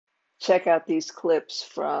Check out these clips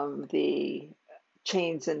from the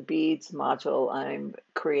chains and beads module I'm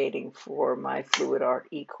creating for my fluid art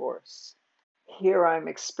e-course. Here I'm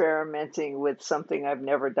experimenting with something I've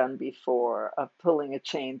never done before, of pulling a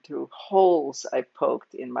chain through holes I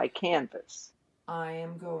poked in my canvas. I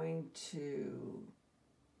am going to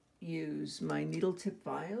use my needle tip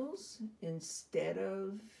vials instead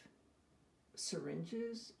of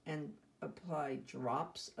syringes and apply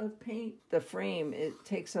drops of paint. The frame, it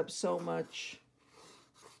takes up so much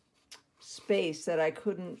space that I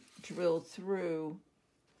couldn't drill through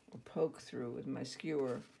or poke through with my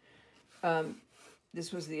skewer.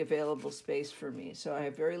 This was the available space for me. So I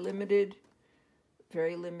have very limited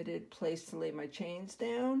place to lay my chains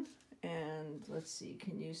down. And let's see,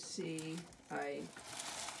 can you see?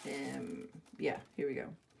 Yeah, here we go.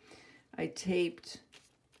 I taped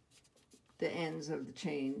the ends of the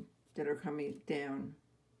chain that are coming down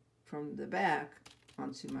from the back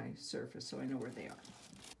onto my surface so I know where they are.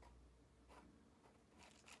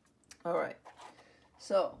 All right,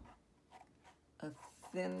 so a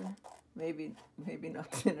thin, maybe not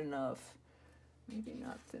thin enough,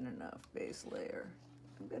 base layer.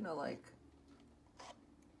 I'm gonna like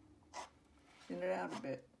thin it out a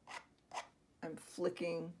bit. I'm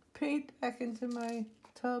flicking paint back into my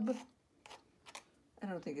tub. I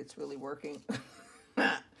don't think it's really working.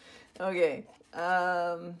 Okay.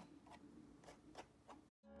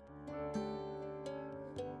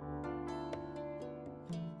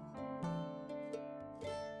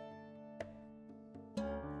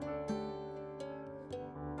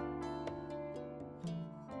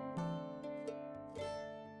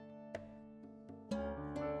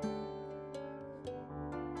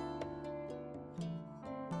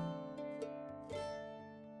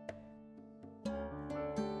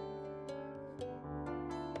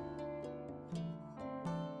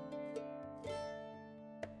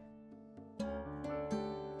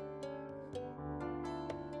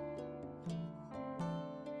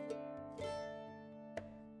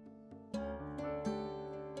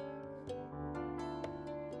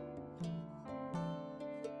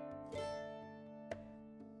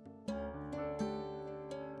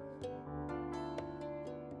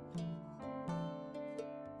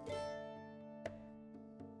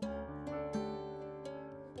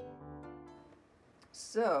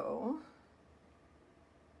 So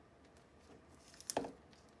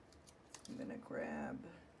I'm gonna grab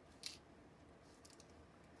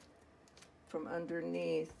from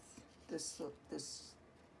underneath this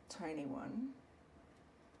tiny one,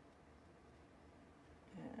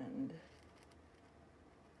 and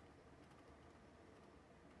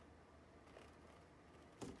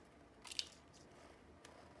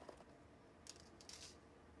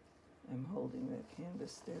I'm holding that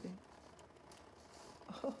canvas steady.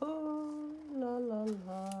 Oh, la la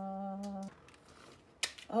la.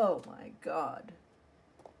 Oh my God.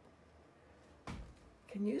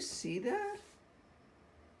 Can you see that?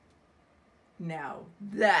 Now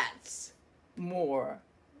that's more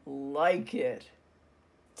like it.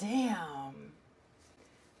 Damn.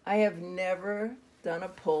 I have never done a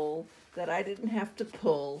pull that I didn't have to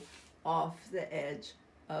pull off the edge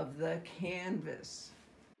of the canvas.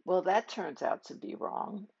 Well, that turns out to be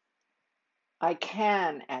wrong. I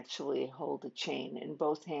can actually hold a chain in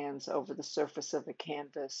both hands over the surface of a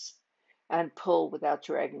canvas and pull without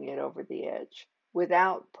dragging it over the edge,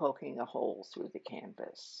 without poking a hole through the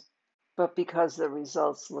canvas. But because the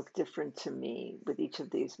results look different to me with each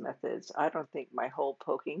of these methods, I don't think my hole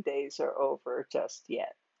poking days are over just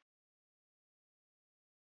yet.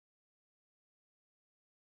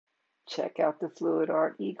 Check out the Fluid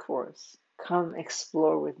Art e-course. Come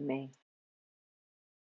explore with me.